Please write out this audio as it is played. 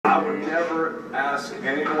would never ask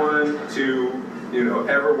anyone to, you know,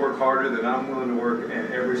 ever work harder than I'm willing to work,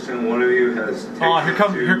 and every single one of you has. Oh,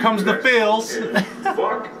 here comes the feels.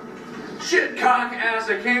 Fuck. Shit, cock, ass.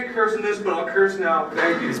 I can't curse in this, but I'll curse now.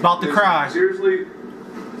 Thank you. He's about to cry. Seriously,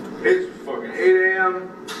 it's fucking 8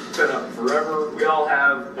 a.m. Been up forever. We all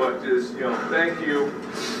have, but just, you know, thank you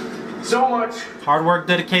so much. Hard work,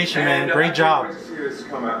 dedication, man. Great job. I can't wait to see this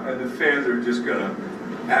come out, and the fans are just gonna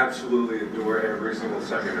absolutely adore every single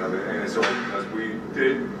second of it, and it's all because we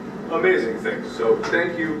did amazing things. So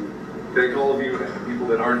thank you. Thank all of you and the people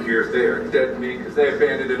that aren't here. They are dead to me because they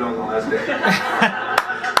abandoned it on the last day.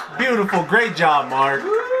 Beautiful. Great job, Mark.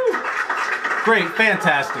 Woo! Great.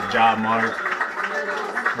 Fantastic job, Mark.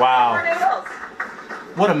 Wow.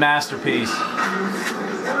 What a masterpiece.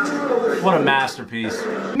 What a masterpiece.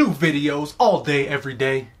 New videos all day, every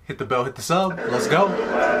day. Hit the bell, hit the sub. Let's go.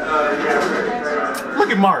 Look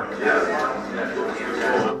at Mark.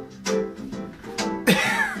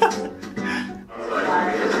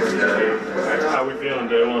 How we feeling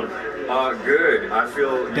day one? Good. I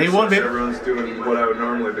feel day one, baby. Everyone's doing what I would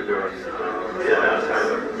normally be doing.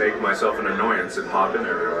 Make myself an annoyance and hop in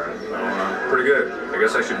everywhere. Pretty good. I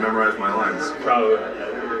guess I should memorize my lines. Probably.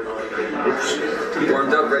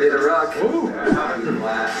 Warmed up, ready to rock. Ooh.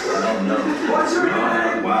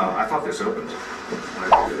 Wow, I thought this opened.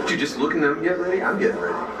 Did you just look at them and get ready? I'm getting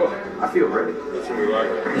ready. I feel ready. That's what we like.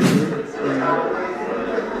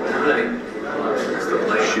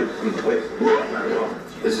 Shit.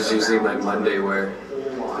 This is usually my Monday wear.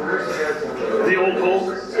 The old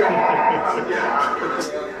Hulk.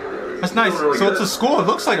 That's nice. So it's a school. It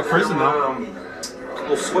looks like a prison, though. A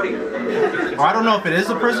little sweaty. Or I don't know if it is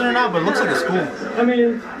a prison or not, but it looks like a school. I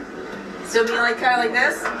mean, still be like kind of like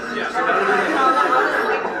this? Yeah.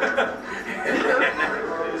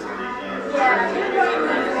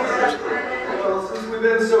 Since we've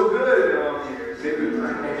been so good, maybe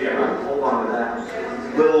hold on to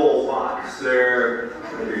that little box there.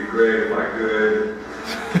 It'd be great if I could.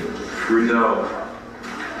 No.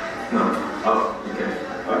 No. Oh, okay.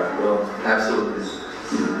 All right. Well, Absolutely.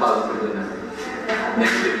 Positively no.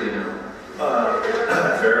 Negatively no.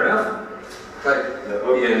 fair enough. Right.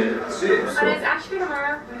 Oh yeah. See. But it's actually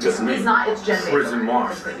tomorrow. Just me. It's not, it's Jen. Prison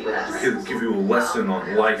Mark. He'll give you a lesson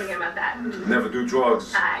on life. Thinking about that. Never do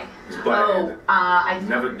drugs. Hi. It's bad. I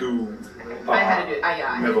Never do. I had to do.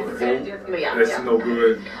 I Never had to vote. do. But yeah. That's no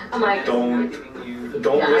good. I'm like.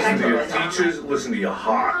 Don't listen to your teachers. Listen to your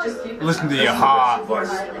heart. Listen to your heart. Advice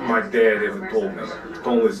my dad ever told me.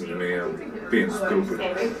 Don't listen to me. I'm being stupid.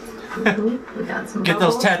 Get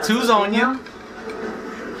those tattoos on you.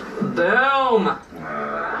 Boom.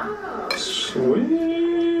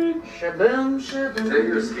 Sweet. Shaboom, shaboom. Is that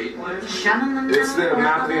your skate plan? It's the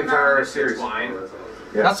map of the entire series.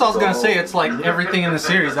 Yeah. That's what I was gonna say. It's like everything in the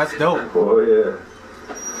series. That's dope. Oh yeah.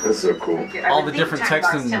 That's so cool. All the different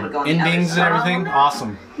texts and endings and everything.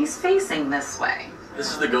 Awesome. He's facing this way. This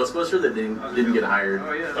is the Ghostbuster that didn't get hired.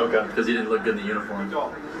 okay. Because he didn't look good in the uniform.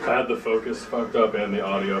 I had the focus fucked up and the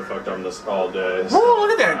audio fucked up this all day. So. Oh,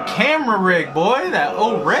 look at that camera rig, boy. That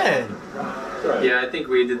old red. Right. Yeah, I think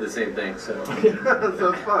we did the same thing. So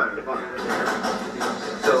That's fun.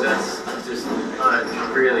 so that's just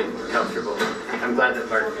really comfortable. I'm glad that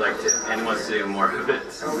Mark liked it and wants to do more of it.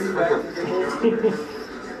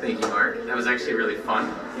 Thank you, Mark. That was actually really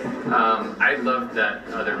fun. I loved that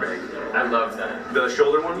other rig. I loved that. The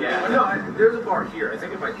shoulder one? Yeah. No, there's a bar here. I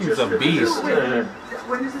think it might He's a beast.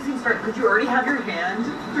 When does this thing start? Could you already have your hand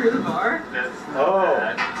through the bar?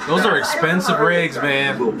 Those are expensive rigs, A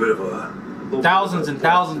man. little bit of a Thousands and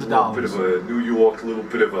thousands of A little bit dollars. of a New York, a little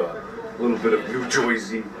bit of New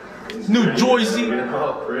Jersey. New Jersey.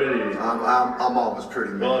 Oh, pretty. I'm always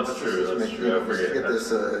pretty, man. Well, that's true. That's true. I forget. Get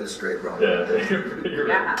this straight, bro. Yeah. You're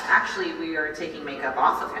right. Yeah, actually, we are taking makeup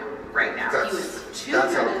off of him right now. He was too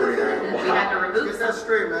That's how pretty I am. We had to remove Get that some.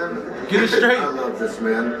 straight, man. Get it straight. I love this,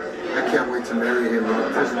 man. I can't wait to marry him in the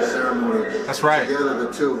prison ceremony. That's right. Together,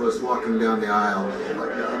 the two of us walking down the aisle. Oh my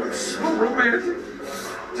God, it's so romantic.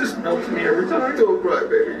 Just melts me every time. Don't cry,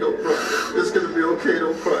 baby. Don't cry. It's gonna be okay.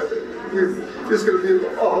 Don't cry, baby. It's gonna be.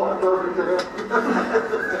 Oh, I love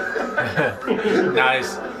you.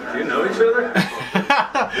 Nice. Do you know each other?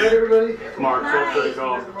 Right, everybody. Mark, 12:30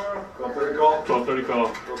 call. 12:30 call. 12:30 call.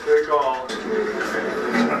 12:30 call.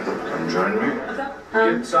 Come join me.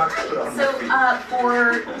 Get socks put on So, my feet. for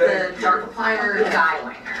the Markiplier guy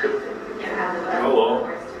liner.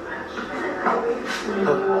 Hello.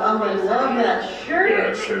 Oh, I love that shirt.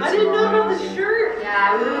 Yeah, sure. I didn't know about the shirt.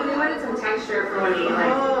 Yeah, we wanted some texture for when he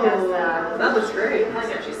Oh, that looks great.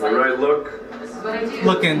 she's The right look. this is what I do.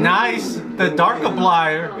 Looking nice. The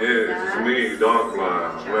Markiplier. Yeah, it's me, Dark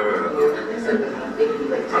Line.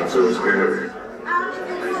 So it's great over here.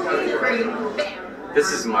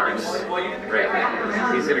 This is Mark's right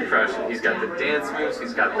here. He's gonna crush it. He's got the dance moves,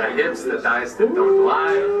 he's got the hips, the thighs that don't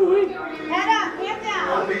lie. Head up, hand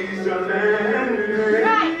down.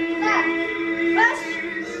 Right, left,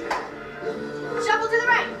 push. Shuffle to the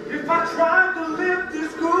right. If I tried to live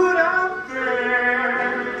this good out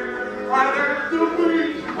there, I'd have to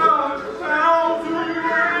be 1,000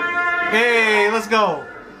 years. Hey, let's go.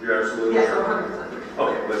 You're absolutely right.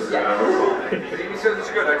 Okay, let's go. You said it's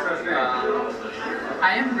good, I trust you.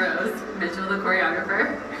 I am Rose Mitchell, the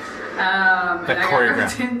choreographer. The And I got choreographer.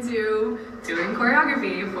 roped into doing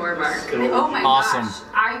choreography for Mark. Oh my Awesome.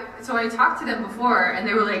 gosh. So I talked to them before and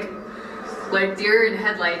they were like deer in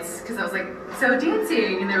headlights because I was like, so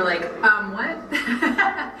dancing, and they were like, what?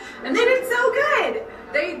 And they did so good.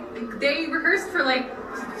 They rehearsed for like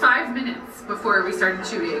 5 minutes before we started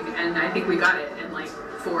shooting, and I think we got it in like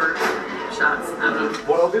 4 shots. I don't know.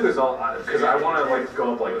 What I'll do is because I want to like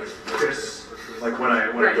go up like this, like when I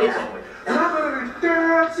Right, go yeah. something.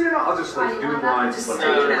 Dancing, I'll just like do lines. Just Like,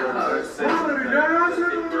 stay in that pose.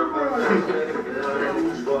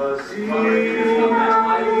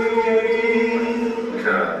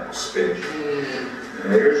 Spinach.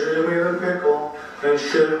 Here's Jimmy the pickle, and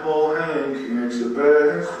shithole Hank. He makes the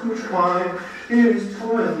best which wine in his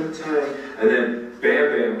toilet tank. And then Bam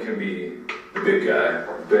Bam can be the big guy,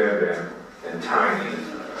 Bam Bam, and Tiny.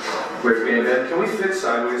 Wait, Bam Bam, can we fit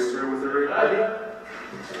sideways through with the rig?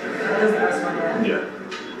 yeah.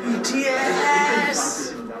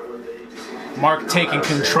 Yes. Mark taking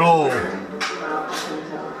control.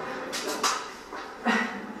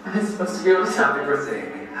 I'm supposed to be able to stop Happy birthday.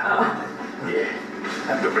 Yeah.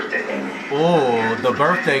 Happy birthday, Amy. Oh, the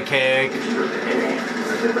birthday cake. Okay,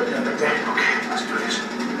 let's do this.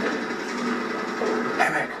 Hey,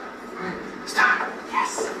 Mick. Stop.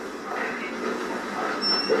 Yes.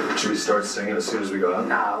 Should we start singing as soon as we go out?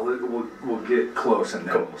 Nah, we'll get close and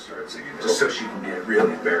then we'll start singing. Just so she can get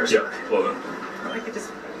really embarrassed. Yeah, love it. I could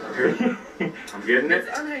just. I'm getting it.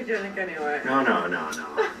 It's unhygienic anyway. No.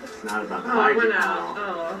 It's not about the Oh, it hygiene went at out. all.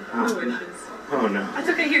 Oh, no wishes. Oh no. That's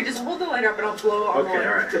okay. Here, just hold the light up and I'll blow out Okay, more.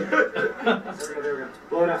 all right. There we go.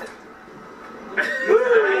 Blow it out.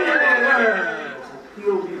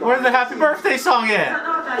 Where's the happy birthday song at?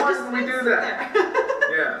 Why didn't we do that?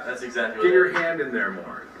 Yeah. That's exactly Get your hand in there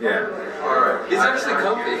more. Yeah. All right. It's actually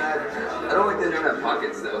comfy. I don't like they don't have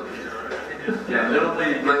pockets though. Yeah.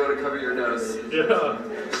 You might want to cover your nose. Yeah.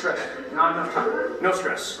 Stress. Not enough time. No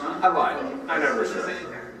stress. I lied. I never said.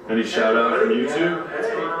 Any shout out from you two?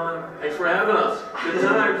 Thanks for having us. Good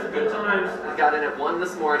times. Good times. I got in at 1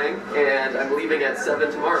 this morning, and I'm leaving at 7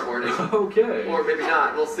 tomorrow morning. Okay. Or maybe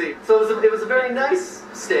not. We'll see. So it was a very nice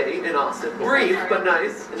stay in Austin. Brief, but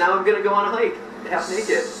nice. And now I'm gonna go on a hike, half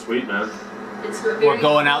naked. Sweet, man. We're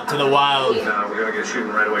going out to the wild. No, we're gonna get shooting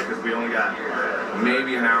right away because we only got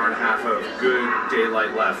maybe an hour and a half of good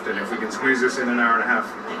daylight left, and if we can squeeze this in an hour and a half,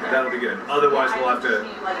 that'll be good. Otherwise, we'll have to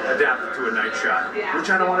adapt it to a night shot,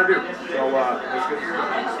 which I don't want to do. So let's get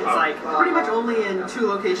It's like pretty much only in 2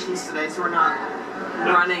 locations today, so we're not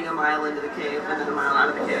running a mile into the cave and then a mile out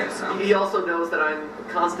of the cave. So He also knows that I'm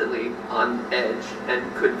constantly on edge and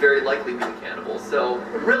could very likely be a cannibal. So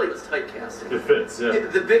really, it was typecasting. It fits, yeah.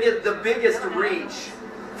 The biggest reach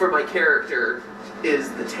for my character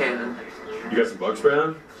is the tan. You got some bug spray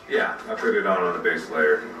on? Yeah, I put it on the base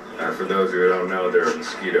layer. For those who don't know, there are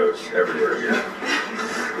mosquitoes everywhere here.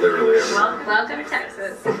 Literally everywhere. Welcome to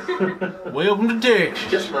Texas. Welcome to Dick.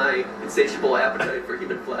 Just my insatiable appetite for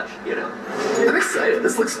human flesh, you know. I'm excited.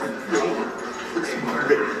 This looks great. Looks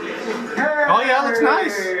great. Oh yeah, looks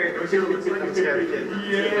nice.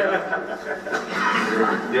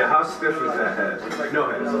 Yeah, how stiff is that head? No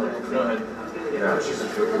head. Go ahead. Yeah.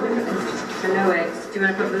 No eggs. Do you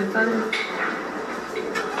want to put boots on?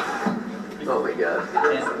 Oh my god.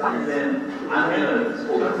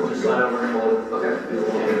 Okay.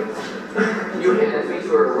 You hand me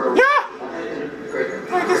or Yeah.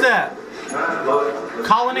 What is that?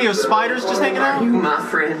 Colony of spiders just hanging out? you my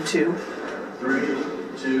friend too? 3,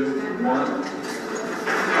 2, 1.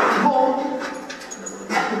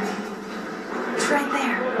 It's right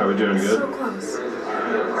there. How are we doing? Good? So close.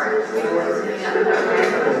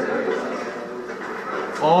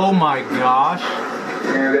 Oh my gosh.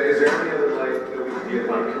 And is there any other light that we can get?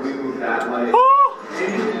 Like, can we move that light? Oh.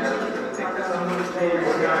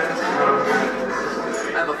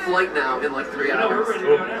 I have a flight now in like 3 hours.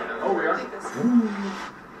 Oh, we are?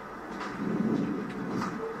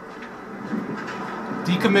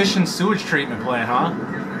 Decommissioned sewage treatment plant, huh? I'm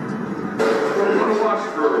gonna watch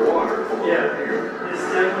for water. Yeah, it's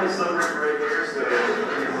definitely submarine right here, so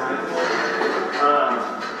keep in mind.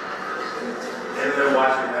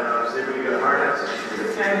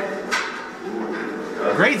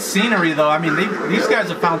 great scenery, though. I mean, these guys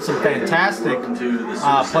have found some fantastic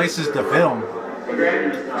places to film.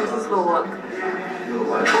 This is the look.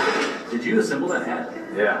 Did you assemble that hat?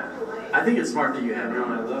 Yeah. I think it's smart that you have it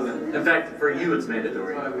on. I love it. In fact, for you, it's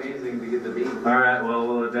mandatory. Amazing to get the beat. All right, well,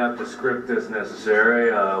 we'll adapt the script as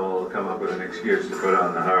necessary. We'll come up with an excuse to put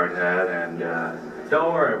on the hard hat, and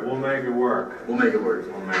don't worry, we'll make it work. We'll make it work.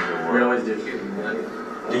 We'll make it work. We always do.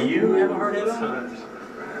 Do you have a hard hat on?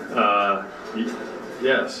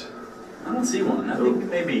 Yes. I don't see one. I think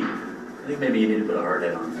maybe you need to put a hard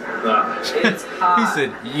hat on. It's hot. He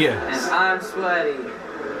said, yes. And I'm sweaty.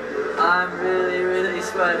 I'm really, really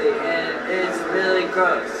sweaty, and it's really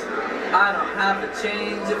gross. I don't have a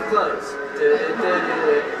change of clothes.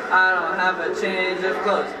 I don't have a change of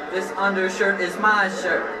clothes. This undershirt is my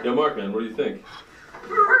shirt. Yo, Mark, man, what do you think?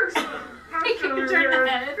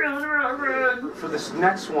 For this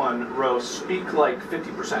next one, Rose, speak like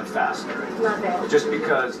 50% faster. Love it. Just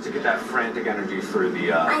because to get that frantic energy through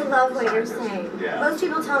the. I love what you're saying. Yeah. Most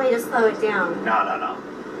people tell me to slow it down. No.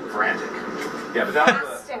 Frantic. Yeah, but that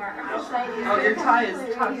was. Oh, your tie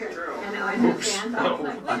is tough. Oops.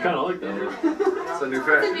 I kind of like that. It's a new It's a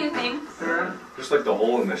fashion. new thing. Just like the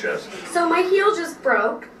hole in the chest. So my heel just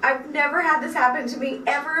broke. I've never had this happen to me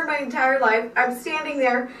ever in my entire life. I'm standing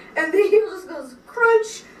there and the heel just goes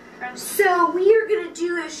crunch. So we are gonna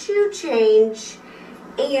do a shoe change,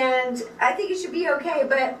 and I think it should be okay.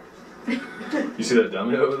 But You see that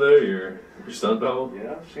dummy over there? Your stunt double?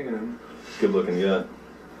 Yeah, I've seen him. Good looking guy.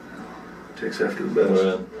 Takes after the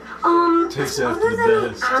best. Oh, Takes as long after as the I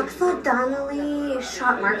don't best. accidentally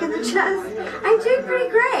shot Mark in the chest, I'm doing pretty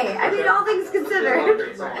great. I mean, all things considered.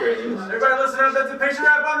 Everybody listen up, that's a picture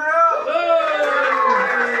wrap on row!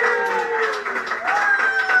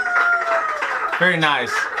 Very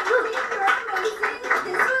nice.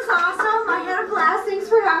 This was awesome. I had a blast. Thanks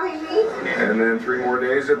for having me. And then 3 more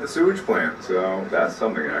days at the sewage plant, so that's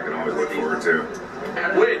something I can always look forward to.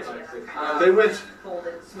 Wait, they went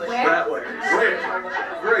Where? that way. Wait,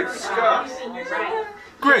 great Scott.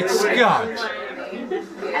 Great Scott.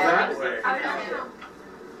 That way.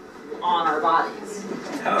 On our bodies.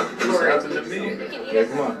 How did this happen to me? Yeah,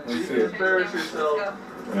 come on, let's see it. Embarrass yourself.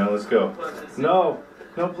 Yeah, let's go. No,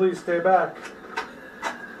 please stay back.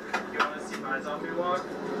 You want to see my zombie walk?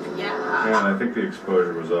 Yeah. Man, I think the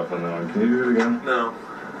exposure was off on that one. Can you do it again? No.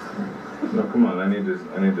 No, come on, I need this.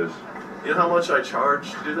 You know how much I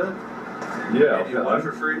charge to do that? Yeah, And you want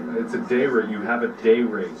for free? It's a day rate. You have a day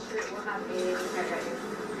rate.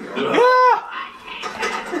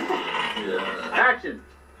 Action!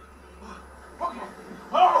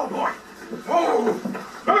 Oh boy! Oh!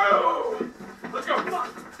 Let's go! Come on!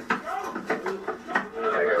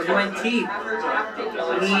 We're doing teeth.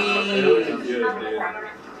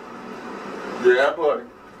 Yeah, buddy.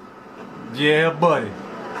 Yeah, buddy.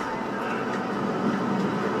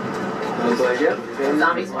 I was like, yep.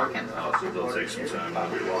 Zombies walking. They'll take some time to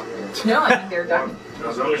rewalk. No, I think they're done.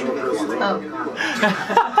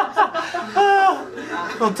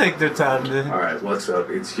 They'll take their time to. Alright, what's up?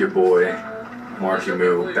 It's your boy, Marky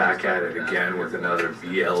Moo, back at it again with another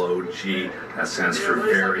VLOG. That stands for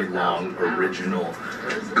Very Long Original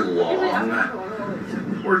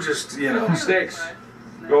Glong. We're just, snakes.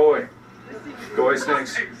 Go away. Go away,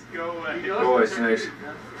 snakes. Go away. Go away, snakes.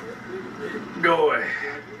 Go away.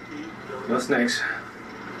 No snakes.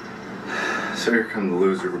 So here come the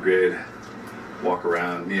loser brigade. Walk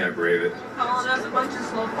around, yeah, brave it. Calling us a bunch of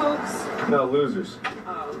slow folks. No, losers.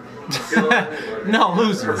 No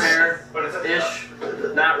losers. Prepare, but it's ish.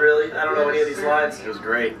 Not really. I don't know any of these lines. It was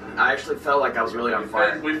great. I actually felt like I was really on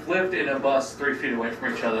fire. We've lived in a bus 3 feet away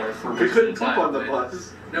from each other for We weeks couldn't at a poop time. on the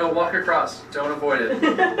bus. No, walk across. Don't avoid it.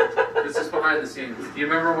 This is behind the scenes. Do you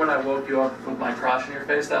remember when I woke you up with my crotch in your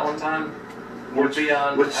face that one time? Which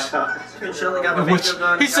time? She only got my makeup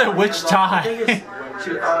done. He said which time? The thing is,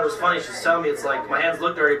 she thought it was funny. She was telling me it's like my hands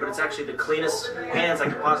look dirty, but it's actually the cleanest hands I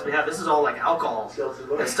could possibly have. This is all like alcohol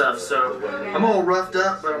and stuff, so I'm all roughed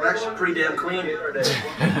up, but I'm actually pretty damn clean.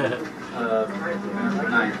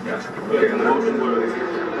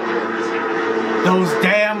 Those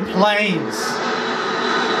damn planes.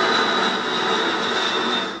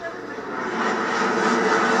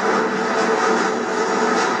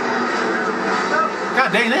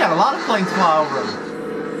 God dang, they had a lot of planes fly over them.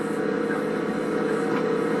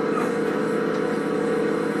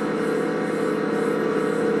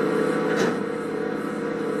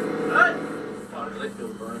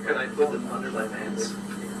 Can I put them under my pants?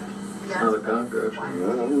 Another cockroach.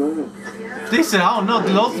 They said, I don't know,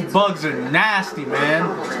 those bugs are nasty, man.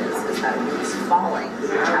 It's falling.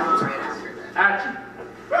 Action!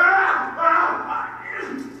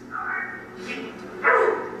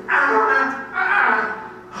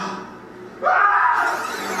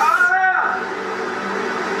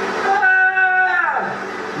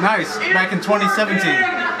 Nice. Back in 2017.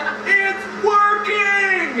 It's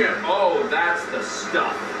working! Oh, that's the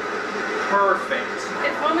stuff. Perfect.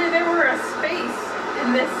 If only there were a space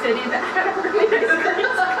in this city that had a really nice green screen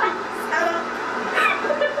setup.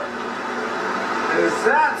 Is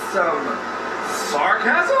that some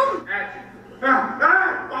sarcasm?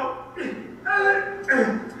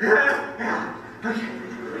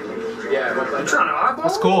 Yeah, but You trying to eyeball?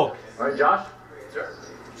 That's cool. All right, Josh. Sir.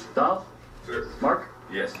 Stop. Sir. Mark.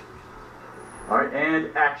 Yes. All right,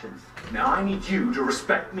 and action. Now I need you to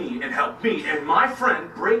respect me and help me and my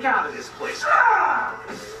friend break out of this place.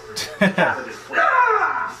 Break out of this place.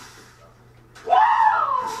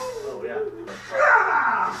 Oh, yeah.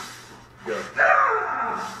 Go.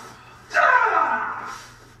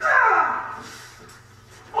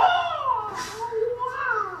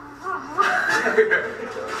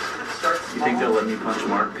 You think they'll let me punch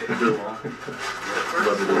Mark through the wall?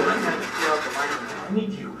 Love to do that. I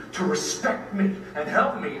need you to respect me and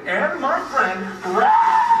help me and my friend.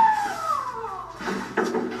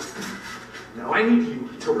 Now I need you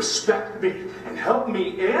to respect me and help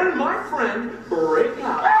me and my friend break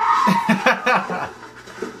out.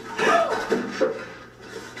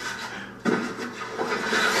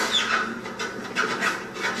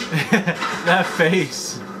 That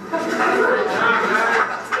face.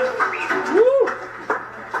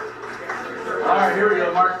 All right, here we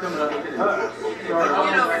go. Mark's coming up. You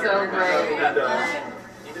know, so great.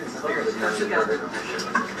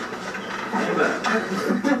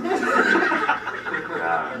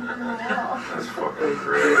 That's fucking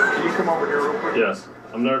great. Can you come over here real quick? Yes,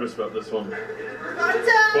 I'm nervous about this one. What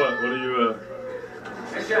are you,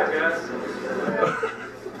 Nice job, guys.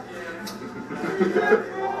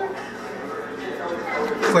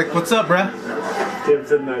 It's like, what's up, bruh?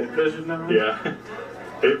 Kids at night vision now? Yeah.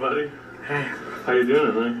 Hey, buddy. Hey, How you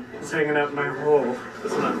doing, man? it's hanging out in my hole.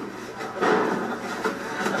 That's not...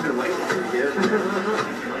 I've been waiting for you.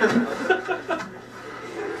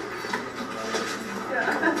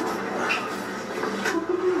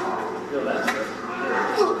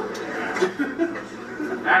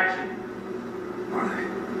 Action.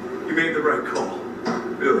 You made the right call.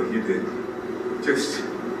 Really, you did. Just...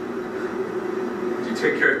 Did you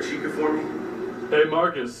take care of Chica for me? Hey,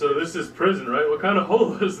 Marcus, so this is prison, right? What kind of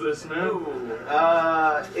hole is this, man?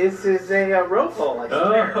 This is a rope hole. Like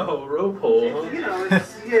Oh, rope hole, huh? You know,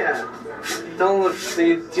 it's, yeah. Don't look, see,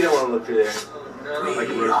 you don't want to look through there.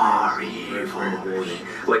 We are evil.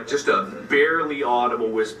 Like just a barely audible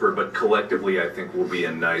whisper, but collectively I think will be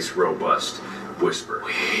a nice, robust whisper.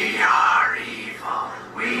 We are evil.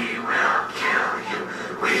 We will kill you.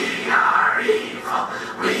 We are evil.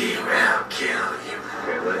 We will kill you.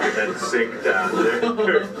 Okay, let that sink down there.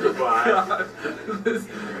 Goodbye.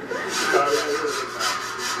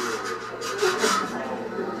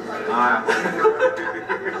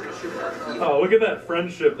 Oh, look at that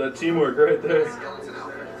friendship, that teamwork right there.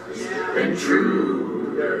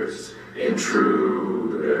 Intruders,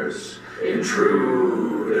 intruders,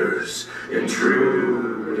 intruders,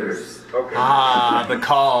 intruders. Okay. Ah, the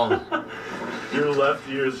call. Your left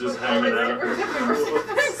ear's just hanging out.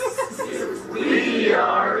 We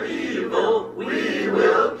are evil. We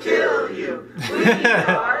will kill you. We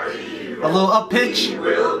are evil. A little up pitch. We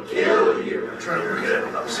will kill you. I'm trying to get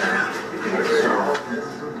it upside.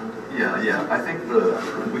 Yeah, I think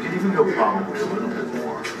we could even go probably a little bit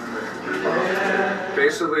more.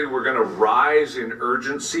 Basically, we're going to rise in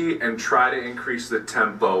urgency and try to increase the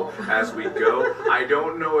tempo as we go. I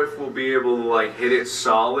don't know if we'll be able to like hit it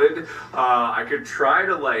solid. I could try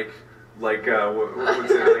to like what's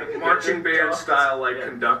it, like marching band style, like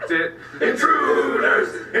conduct it.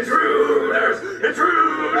 Intruders, intruders,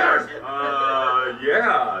 intruders.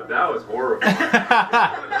 Yeah, that was horrible.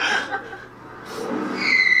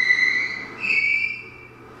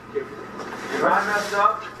 If I messed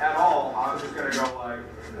up at all, I'm just gonna go like,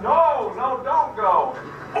 no, don't go.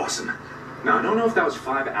 Awesome. Now I don't know if that was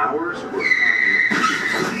 5 hours or 5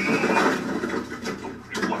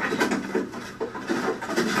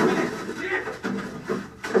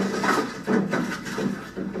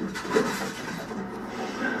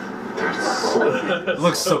 It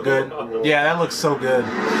looks so good. Yeah, that looks so good. I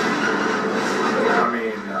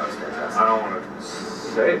mean, I don't want to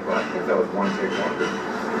say it, but I think that was one take longer.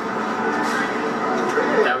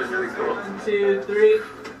 That was really cool. 1, 2, 3.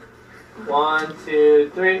 1,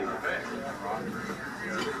 2, 3.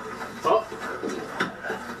 Oh.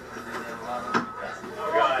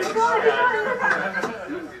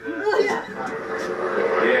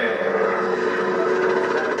 Yeah.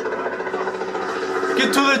 Get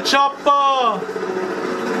to the chopper!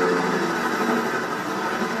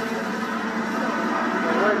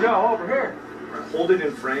 No, over here. Hold it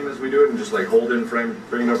in frame as we do it, and just like hold it in frame,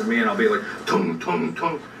 bring it over to me, and I'll be like, tung, tung,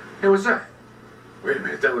 tung. Hey, what's that? Wait a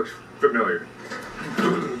minute, that looks familiar.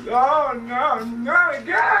 Oh no, not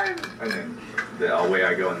again! And then away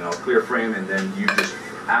I go, and then I'll clear frame, and then you just,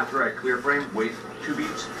 after I clear frame, wait 2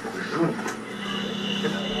 beats.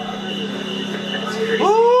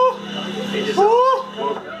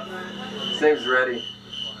 His name's Reddy.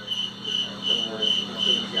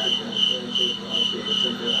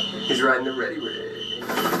 He's riding the Reddy rig.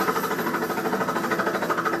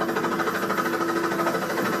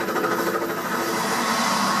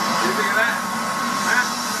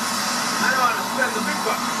 The big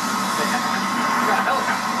bucks. Got a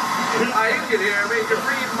helicopter. I ain't get here, made you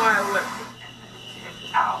breathe my lip.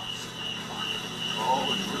 Out. Oh,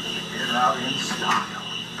 get out in style.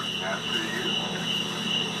 After you.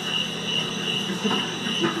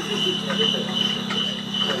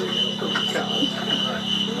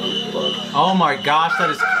 Oh my gosh, that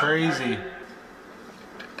is crazy.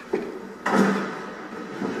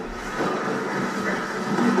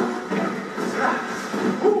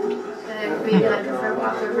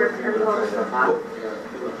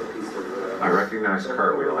 I recognize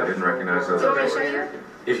cartwheel. I didn't recognize those. Do you want me to show you?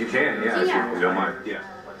 If you can, yeah. Yeah. If you don't mind. Yeah.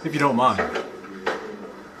 If you don't mind.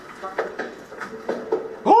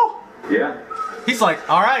 Oh! Yeah. He's like,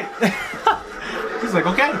 all right. He's like,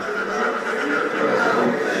 okay.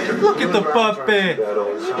 Look at the puppy.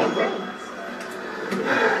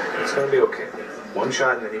 It's gonna be okay. One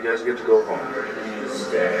shot, and then you guys get to go home.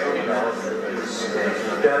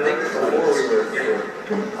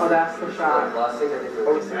 Oh, that's the shot.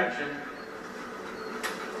 Action.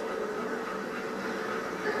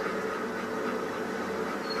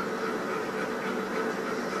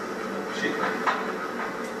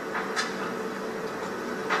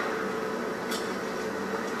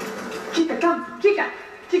 Chica, come. Chica.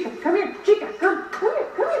 Chica, come here. Chica, come. Come here.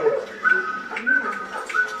 Come here. Come here.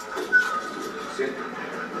 Sit.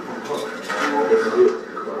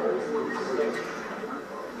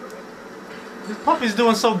 This puppy's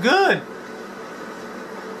doing so good.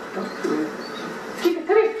 Chica,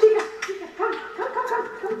 come here. Chica. Chica, come. Come.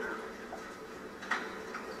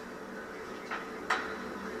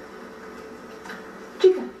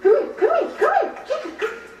 Chica, come here. Come here. Chica,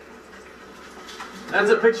 come. That's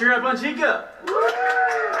a picture up on Chica.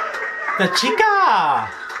 The chica.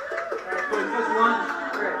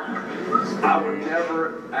 I would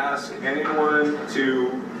never ask anyone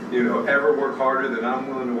to, ever work harder than I'm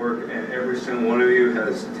willing to work, and every single one of you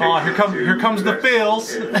has taken here comes the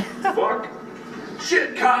feels. Fuck.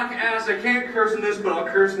 Shit, cock, ass, I can't curse in this, but I'll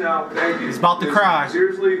curse now. Thank you. He's about to cry.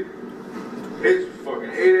 Seriously, it's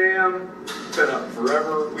fucking 8 a.m. Been up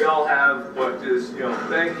forever. We all have, but just,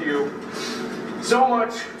 thank you so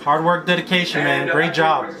much. Hard work, dedication, man. Great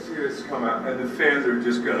job. I can't wait to see this come out, and the fans are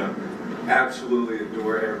just gonna absolutely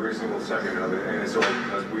adore every single second of it, and it's all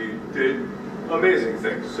because we did amazing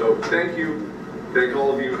things. So thank you. Thank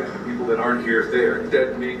all of you, and the people that aren't here. They are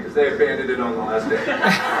dead to me because they abandoned it on the last day.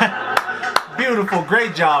 Beautiful.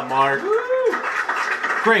 Great job, Mark.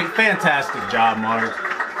 Great. Fantastic job, Mark.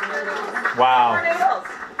 Wow.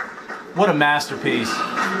 What a masterpiece.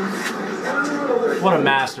 What a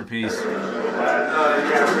masterpiece.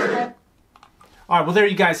 All right, well, there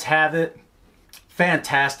you guys have it.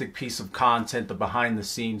 Fantastic piece of content, the behind the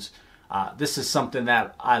scenes. This is something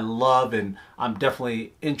that I love, and I'm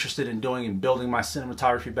definitely interested in doing and building my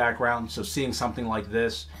cinematography background. So seeing something like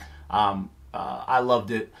this, I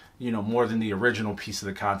loved it, more than the original piece of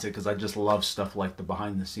the content, because I just love stuff like the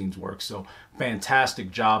behind the scenes work. So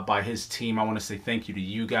fantastic job by his team. I want to say thank you to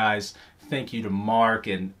you guys. Thank you to Mark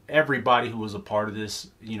and everybody who was a part of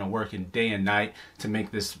this, working day and night to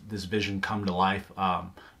make this vision come to life.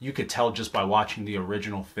 You could tell just by watching the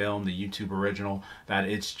original film, the YouTube original, that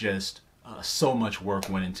it's just so much work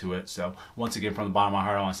went into it. So once again, from the bottom of my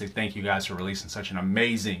heart, I want to say thank you guys for releasing such an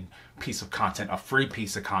amazing piece of content, a free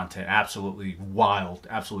piece of content. Absolutely wild,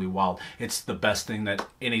 absolutely wild. It's the best thing that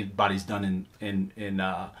anybody's done in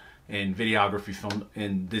videography film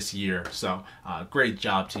in this year. So great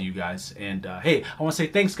job to you guys. And hey, I want to say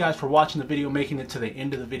thanks guys for watching the video, making it to the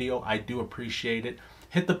end of the video. I do appreciate it.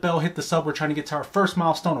 Hit the bell, hit the sub. We're trying to get to our first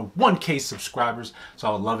milestone of 1K subscribers. So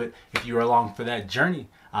I would love it if you were along for that journey.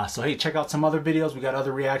 So hey, check out some other videos. We got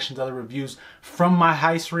other reactions, other reviews, from my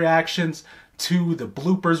heist reactions to the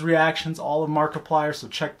bloopers reactions, all of Markiplier. So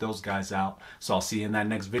check those guys out. So I'll see you in that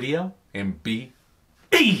next video, and be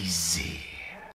easy.